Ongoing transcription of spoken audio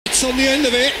pass on the end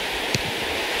of it.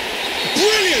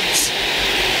 Brilliant!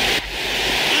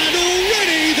 And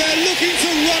already they're looking to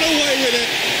run away with it.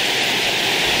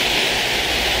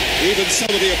 Even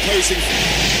some of the opposing...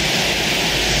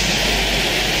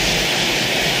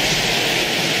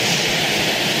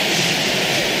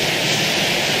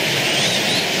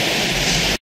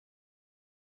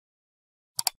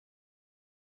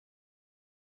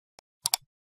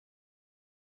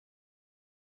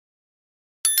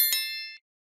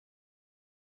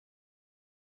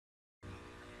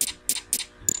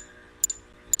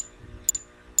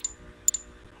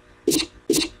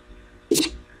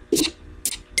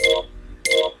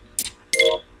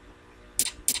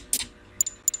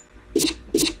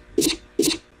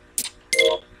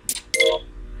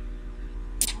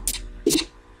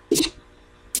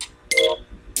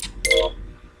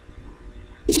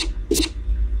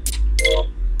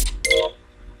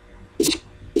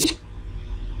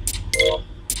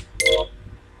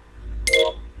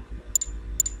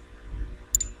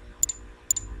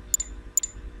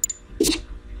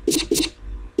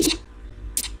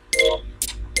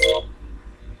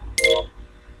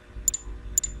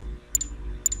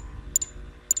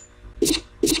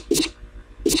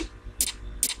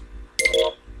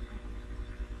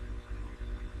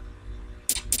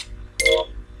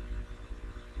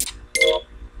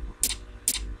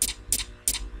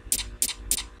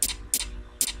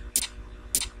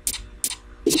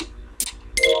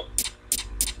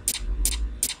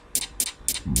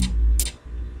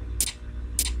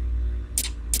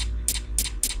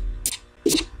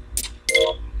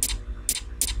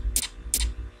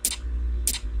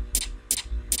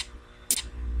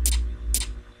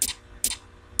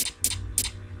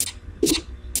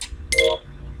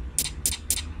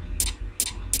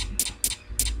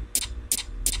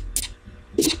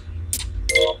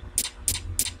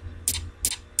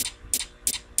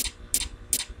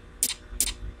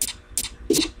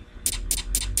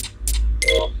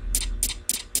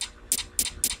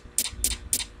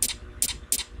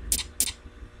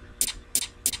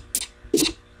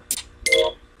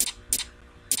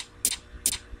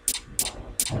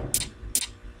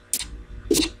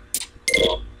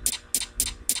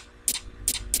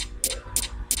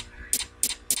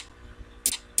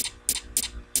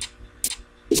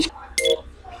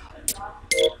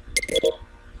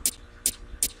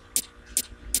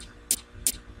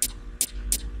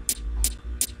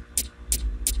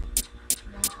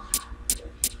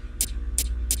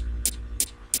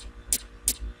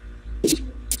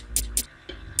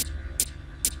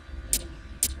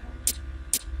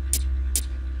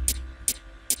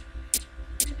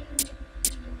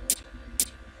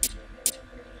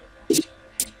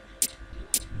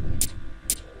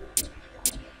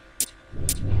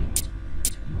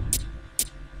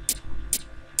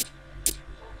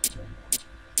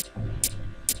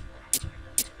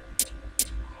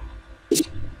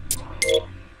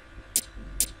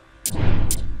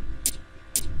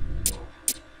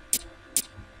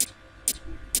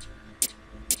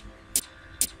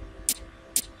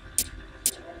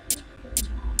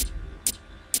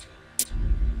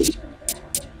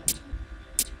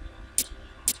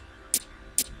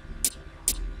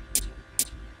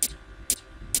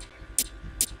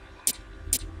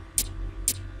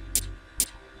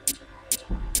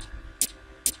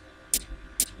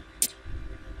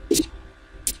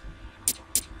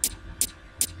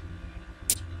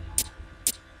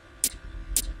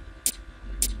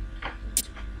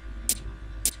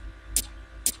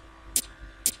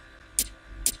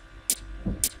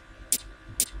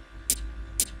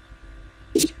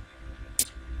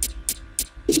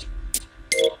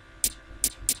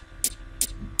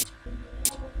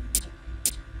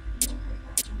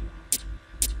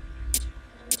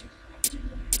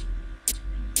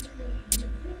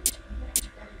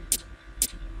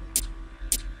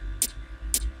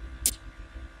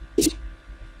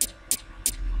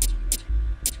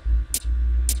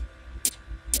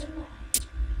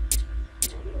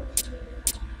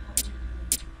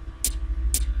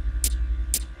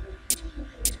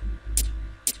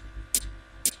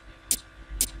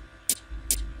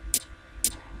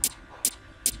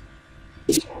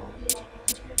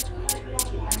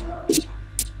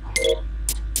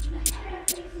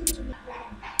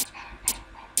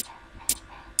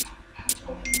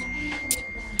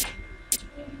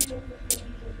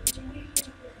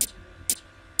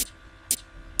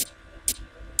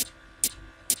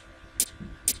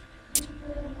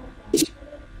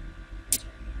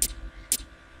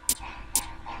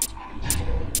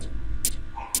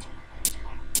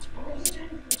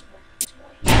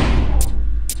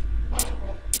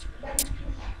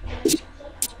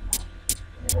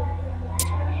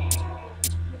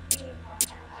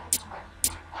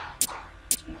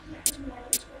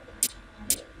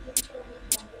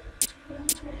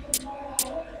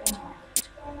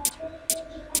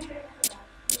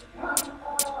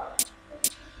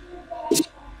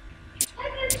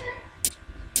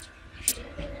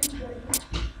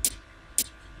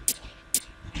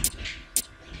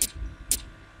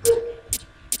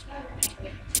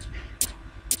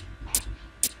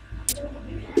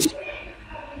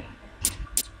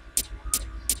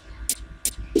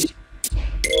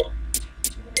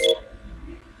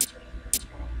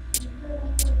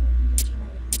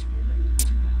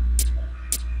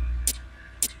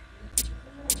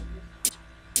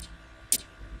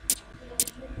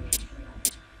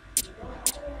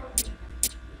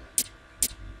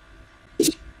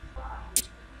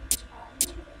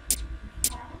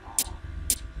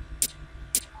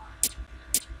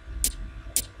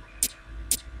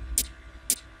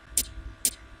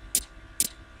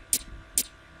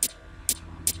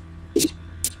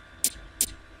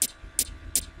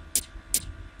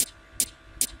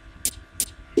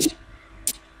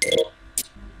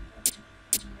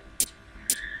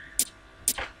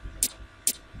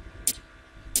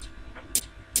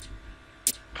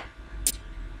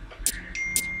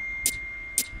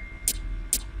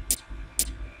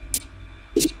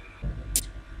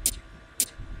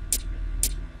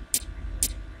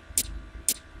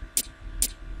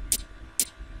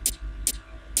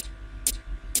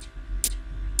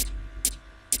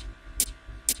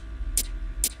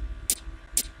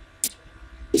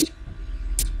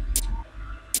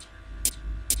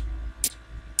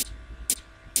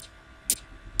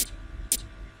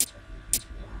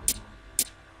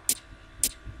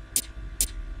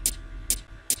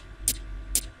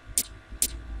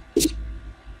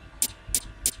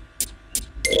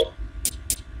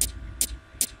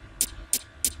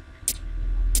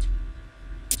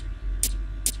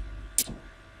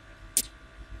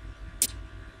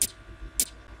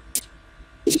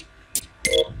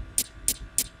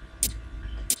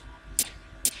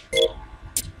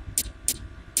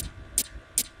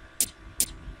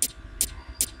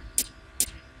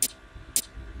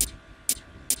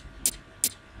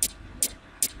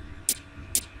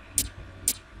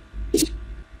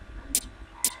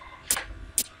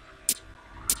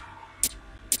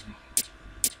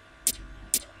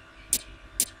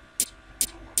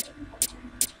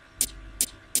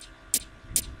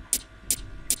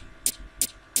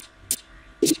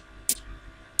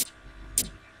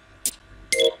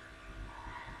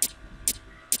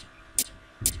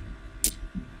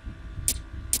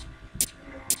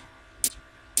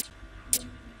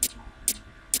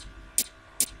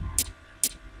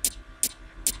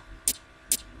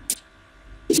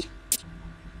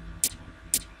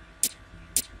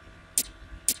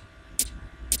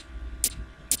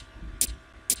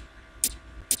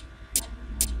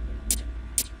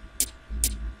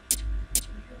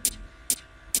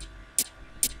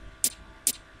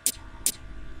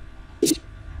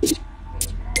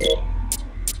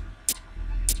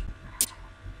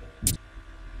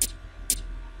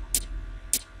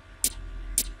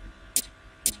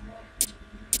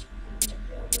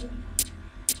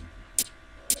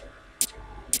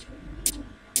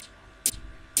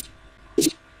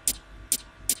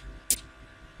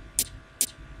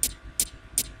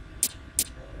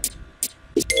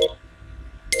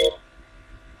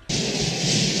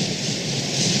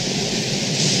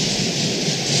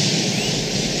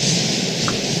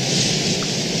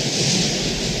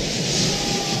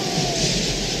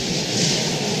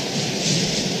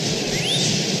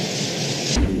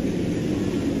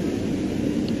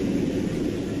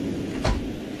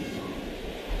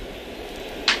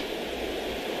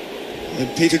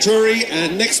 Peter Drury,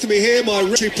 and next to me here, my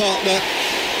Richie partner,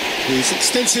 whose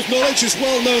extensive knowledge is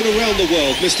well known around the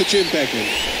world, Mr. Jim Beglin.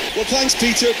 Well, thanks,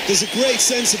 Peter. There's a great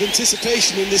sense of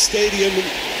anticipation in this stadium, and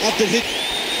I've been hit.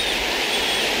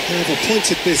 I've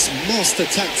appointed this master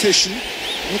tactician.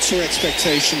 What's your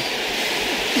expectation?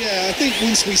 Yeah, I think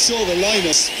once we saw the lineup,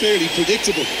 it's fairly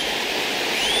predictable.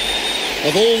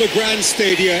 Of all the grand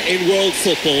stadia in world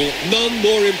football, none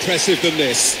more impressive than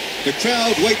this. The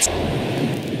crowd waits.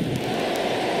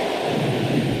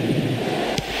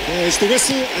 There's the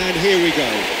whistle, and here we go.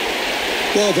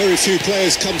 Well, very few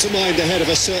players come to mind ahead of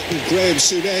a certain Graham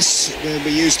Souness when we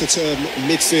use the term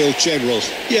midfield general.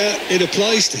 Yeah, it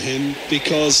applies to him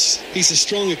because he's as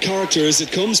strong a character as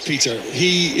it comes, Peter.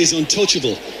 He is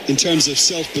untouchable in terms of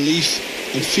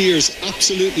self-belief and fears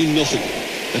absolutely nothing.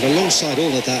 And alongside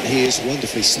all of that, he is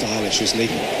wonderfully stylish, isn't he?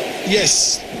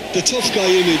 Yes, the tough guy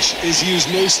image is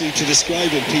used mostly to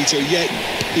describe him, Peter, yet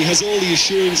he has all the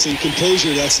assurance and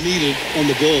composure that's needed on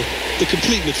the ball. The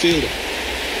complete midfielder.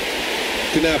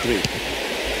 Gnabry.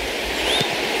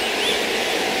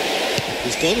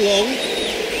 He's gone long.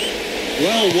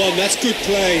 Well won, that's good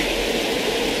play.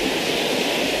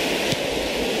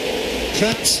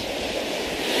 Pratt.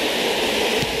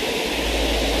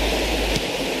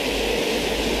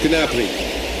 Gnabry.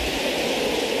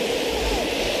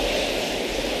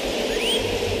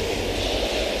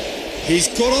 He's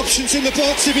got options in the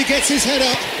box if he gets his head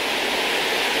up.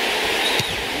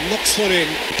 Knocks one in.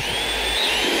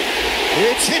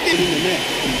 It's hit in the net.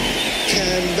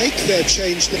 Can make their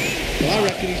change. Well, I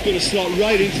reckon he's going to slot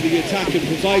right into the attack and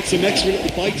provide some extra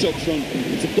little bites up front.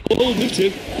 It's a bold move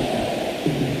too.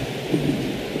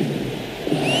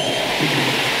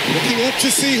 Looking up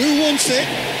to see who wants it.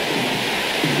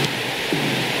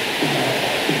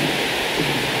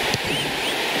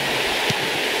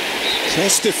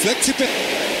 Cross deflected back.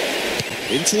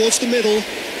 In towards the middle.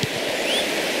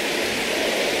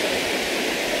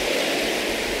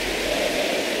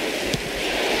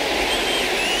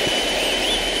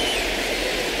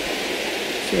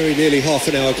 Very nearly half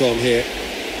an hour gone here.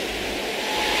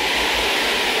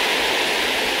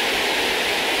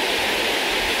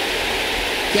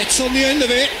 Gets on the end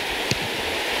of it.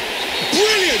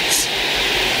 Brilliant!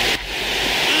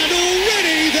 And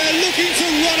already they're looking to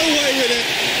run away with it.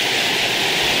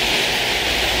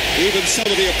 Even some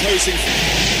of the opposing...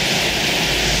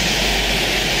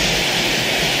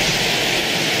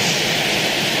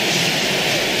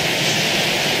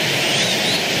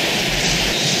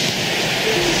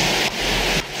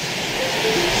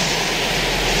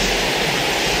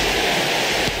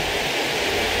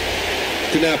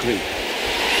 Gnabry.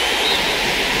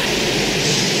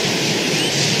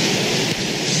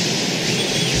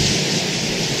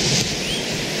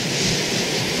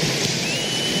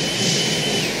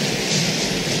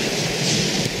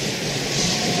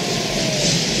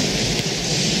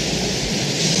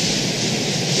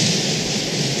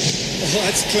 Oh,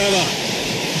 that's clever.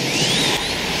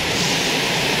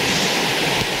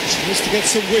 Tries to get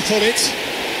some width on it.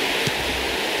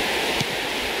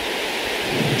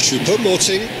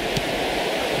 Choupo-Moting.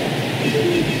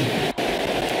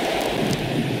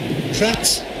 Pratt.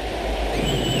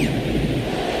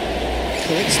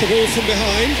 Collects the ball from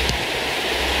behind.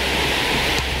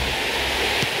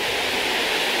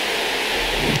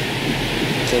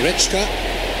 Goretzka.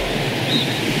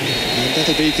 And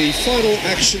that'll be the final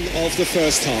action of the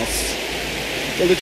first half.